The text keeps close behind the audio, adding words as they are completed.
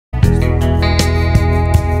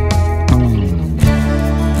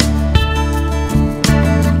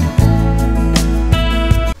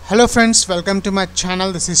Hello friends, welcome to my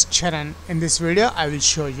channel. This is Charan. In this video I will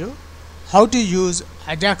show you how to use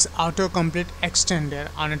Ajax autocomplete extender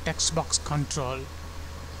on a text box control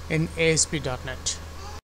in ASP.NET.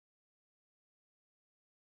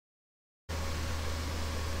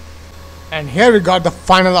 And here we got the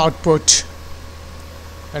final output.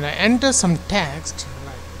 When I enter some text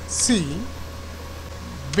like C,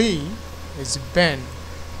 B is Ben,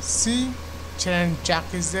 C, Charan,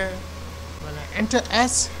 Jack is there. When I enter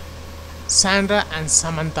S, Sandra and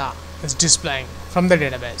Samantha is displaying from the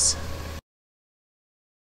database.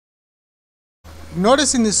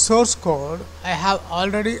 Notice in the source code, I have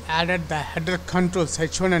already added the header controls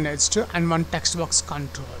H1 and H2 and one text box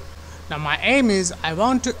control. Now my aim is I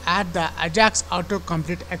want to add the Ajax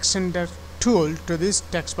autocomplete extender tool to this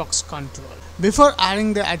text box control. Before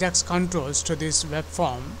adding the Ajax controls to this web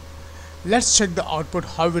form, let's check the output,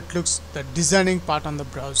 how it looks, the designing part on the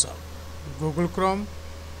browser. Google Chrome,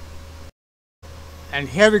 and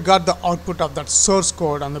here we got the output of that source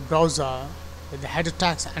code on the browser with the header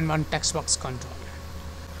tags and one text box control.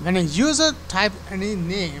 When a user type any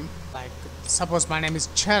name, like suppose my name is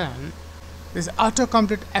Charan, this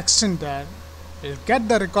autocomplete extender will get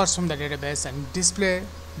the records from the database and display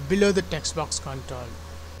below the text box control.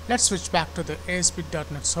 Let's switch back to the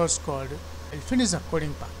ASP.NET source code. We'll finish the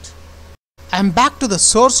coding part. I'm back to the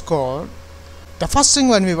source code. The first thing,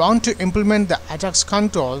 when we want to implement the Ajax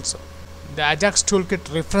controls, the Ajax toolkit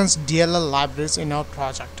reference DLL libraries in our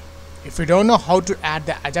project. If you don't know how to add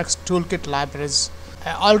the Ajax toolkit libraries,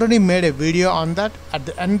 I already made a video on that. At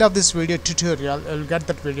the end of this video tutorial, you'll get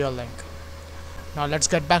that video link. Now let's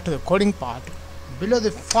get back to the coding part. Below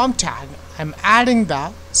the form tag, I'm adding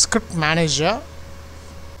the script manager.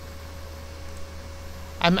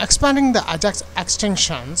 I'm expanding the Ajax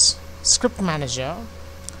extensions script manager.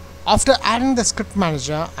 After adding the script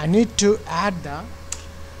manager, I need to add the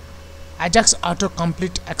Ajax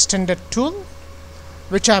autocomplete extended tool,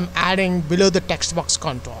 which I'm adding below the text box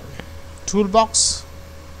control. Toolbox,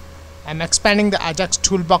 I'm expanding the Ajax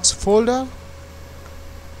toolbox folder.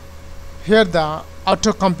 Here the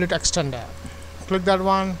autocomplete extender. Click that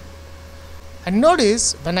one. And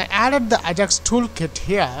notice when I added the Ajax toolkit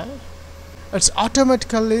here, it's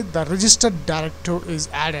automatically the registered directory is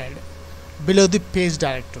added below the page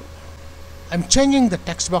directory. I'm changing the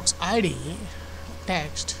text box ID,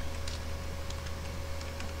 text,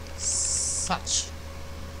 such.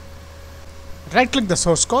 Right click the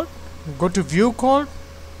source code, go to view code.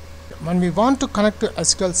 When we want to connect to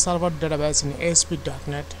SQL Server database in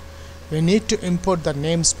ASP.NET, we need to import the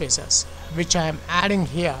namespaces, which I am adding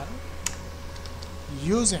here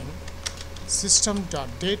using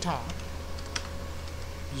system.data,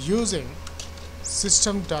 using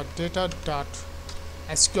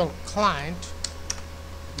system.data.SQL client,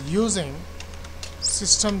 using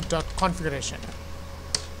system.configuration.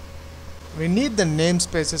 We need the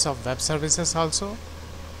namespaces of web services also,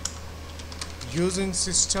 using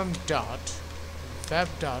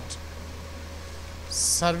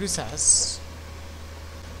system.web.services,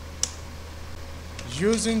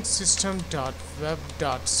 using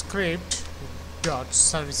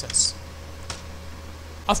system.web.script.services.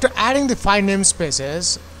 After adding the 5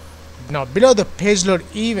 namespaces, now below the page load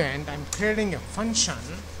event, I'm creating a function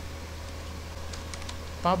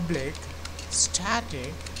public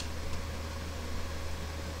static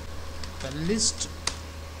the list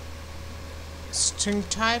string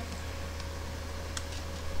type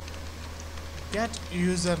get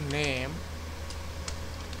username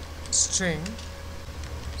string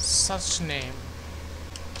such name.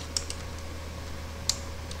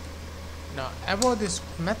 Now above this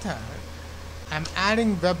method, I'm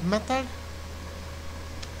adding web method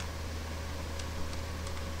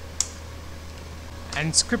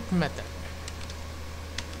and script method.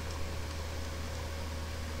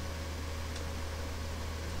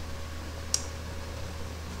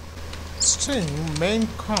 String main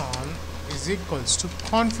con is equals to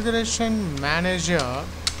configuration manager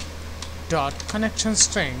dot connection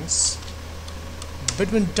strings.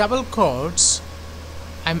 Between double quotes,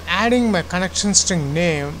 I'm adding my connection string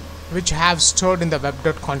name, which I have stored in the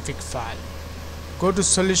web.config file. Go to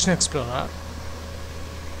Solution Explorer,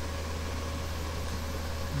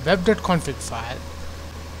 web.config file.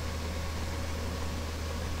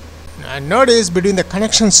 Now notice between the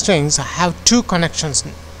connection strings, I have 2 connections.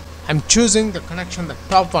 I'm choosing the connection, the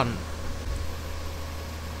top one.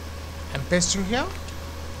 I'm pasting here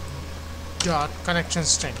dot connection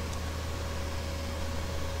string.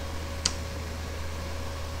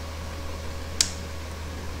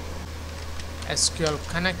 SQL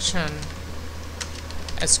connection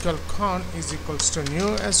SQL con is equals to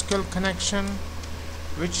new SQL connection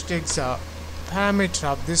which takes a parameter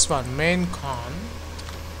of this one, main con.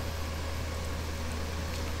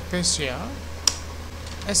 Paste here.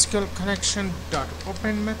 SQL connection dot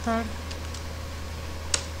open method.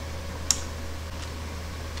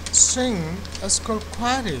 String SQL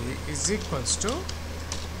query is equals to,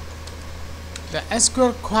 the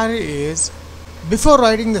SQL query is, before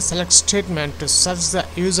writing the select statement to search the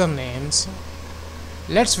usernames,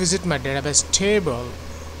 let's visit my database table.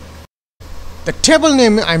 The table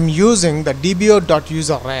name I'm using, the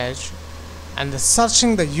dbo.userreg, and the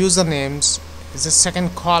searching the usernames is the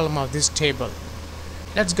second column of this table.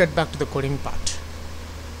 Let's get back to the coding part.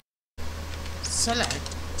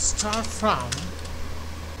 Select start from,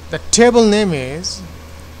 the table name is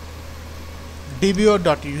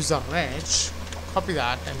dbo.userreg, copy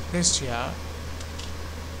that and paste here,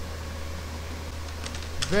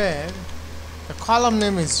 where the column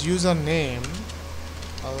name is username,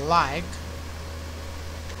 like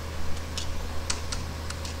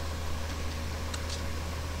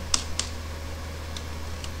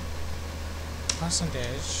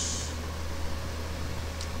percentage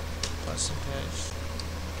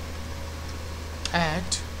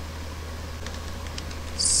at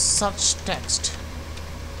search text.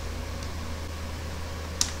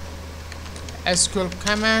 SQL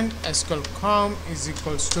command SQL com is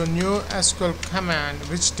equals to new SQL command,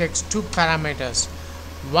 which takes two parameters.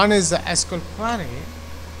 One is the SQL query,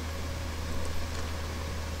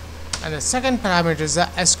 and the second parameter is the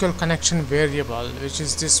SQL connection variable, which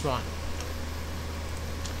is this one.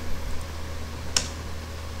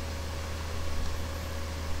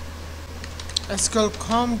 SQL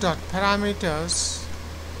com dot parameters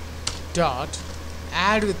dot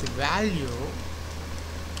add with value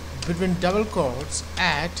between double quotes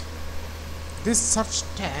at this search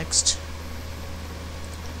text,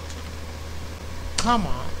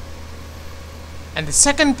 comma, and the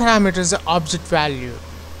second parameter is the object value,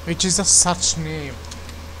 which is the search name.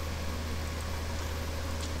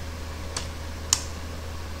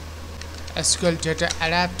 SQL data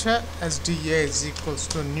adapter SDA is equals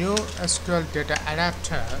to new SQL data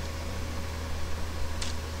adapter,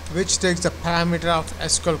 which takes the parameter of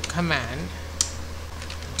SQL command.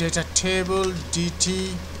 Data table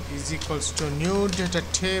DT is equals to new data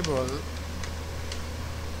table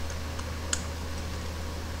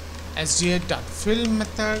SDA dot fill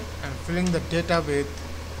method, and filling the data with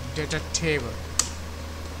data table.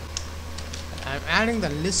 I'm adding the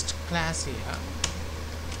list class here.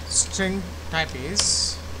 String type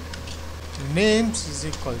is names is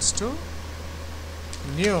equals to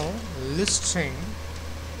new list string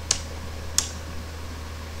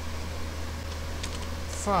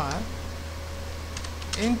for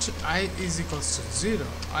int I is equals to 0,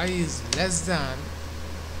 I is less than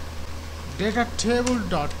data table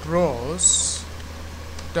dot rows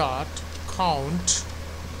dot count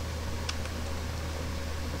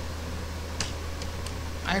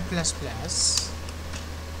I plus plus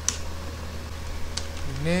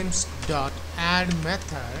names dot add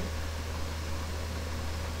method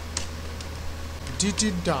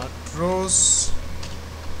dt dot rows.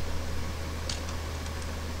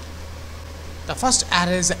 The first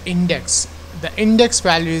array is the index. The index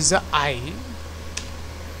value is the I,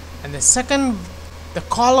 and the second, the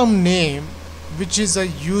column name, which is a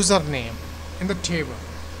username in the table,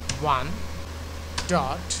 1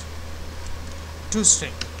 dot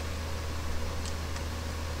toString,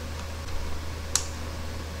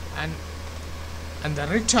 and the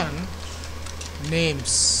return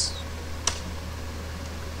names.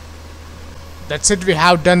 That's it. We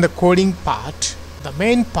have done the coding part. The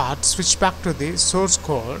main part, switch back to the source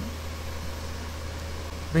code.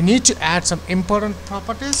 We need to add some important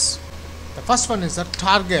properties. The first one is the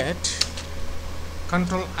target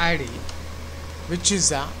control ID, which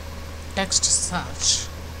is a text search.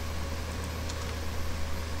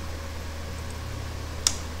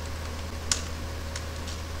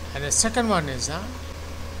 And the second one is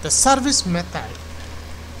the service method.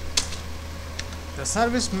 The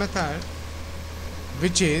service method,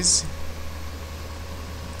 which is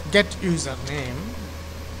get username,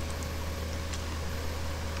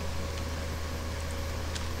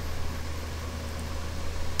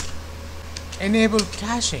 enable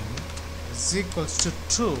caching is equals to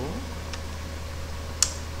true.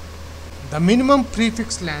 The minimum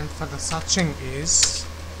prefix length for the searching is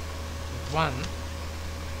 1.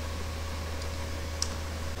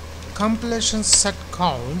 Compilation set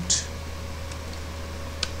count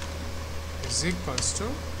is equals to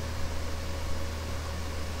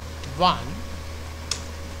 1,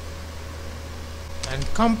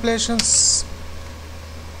 and completions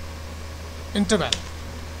interval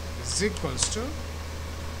is equals to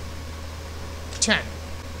 10.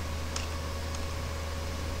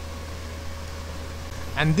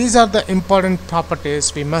 And these are the important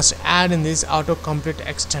properties we must add in this autocomplete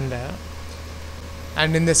extender.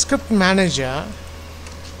 And in the script manager,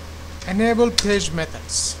 enable page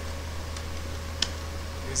methods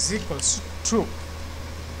is equals to true.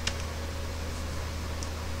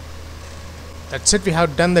 That's it, we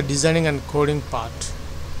have done the designing and coding part.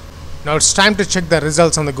 Now it's time to check the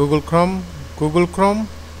results on the Google Chrome.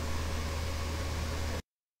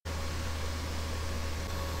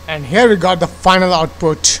 And here we got the final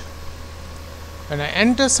output. When I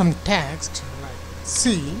enter some text like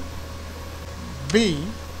C, B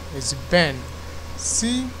is Ben,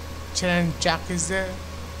 C, Charan Jack is there.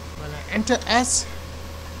 When I enter S,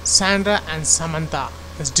 Sandra and Samantha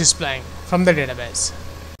is displaying from the database.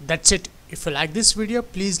 That's it. If you like this video,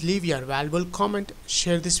 please leave your valuable comment,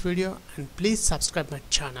 share this video, and please subscribe my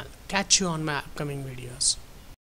channel. Catch you on my upcoming videos.